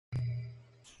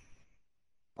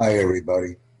Hi,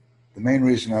 everybody. The main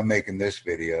reason I'm making this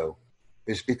video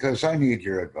is because I need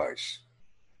your advice.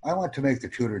 I want to make the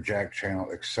Tutor Jack channel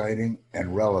exciting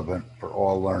and relevant for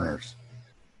all learners.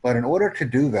 But in order to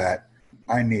do that,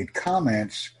 I need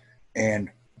comments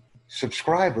and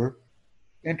subscriber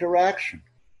interaction.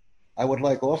 I would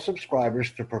like all subscribers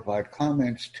to provide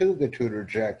comments to the Tutor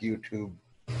Jack YouTube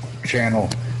channel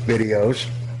videos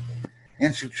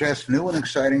and suggest new and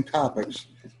exciting topics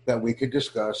that we could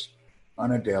discuss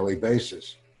on a daily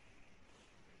basis.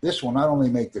 This will not only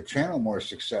make the channel more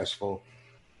successful,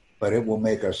 but it will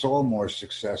make us all more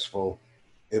successful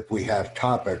if we have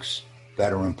topics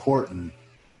that are important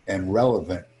and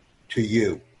relevant to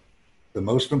you. The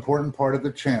most important part of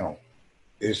the channel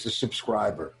is the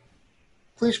subscriber.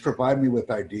 Please provide me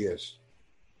with ideas.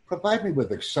 Provide me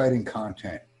with exciting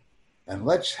content. And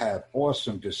let's have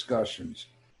awesome discussions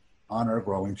on our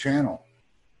growing channel.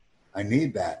 I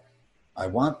need that. I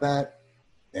want that.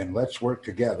 And let's work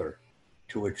together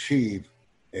to achieve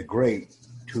a great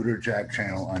Tutor Jack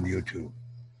channel on YouTube.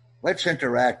 Let's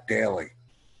interact daily.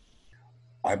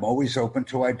 I'm always open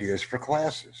to ideas for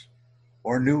classes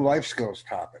or new life skills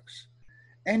topics.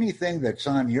 Anything that's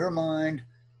on your mind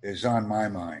is on my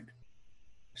mind.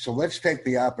 So let's take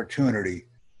the opportunity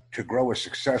to grow a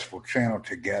successful channel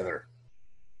together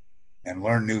and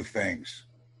learn new things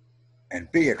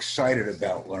and be excited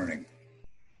about learning.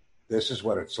 This is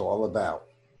what it's all about.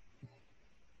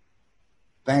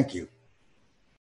 Thank you.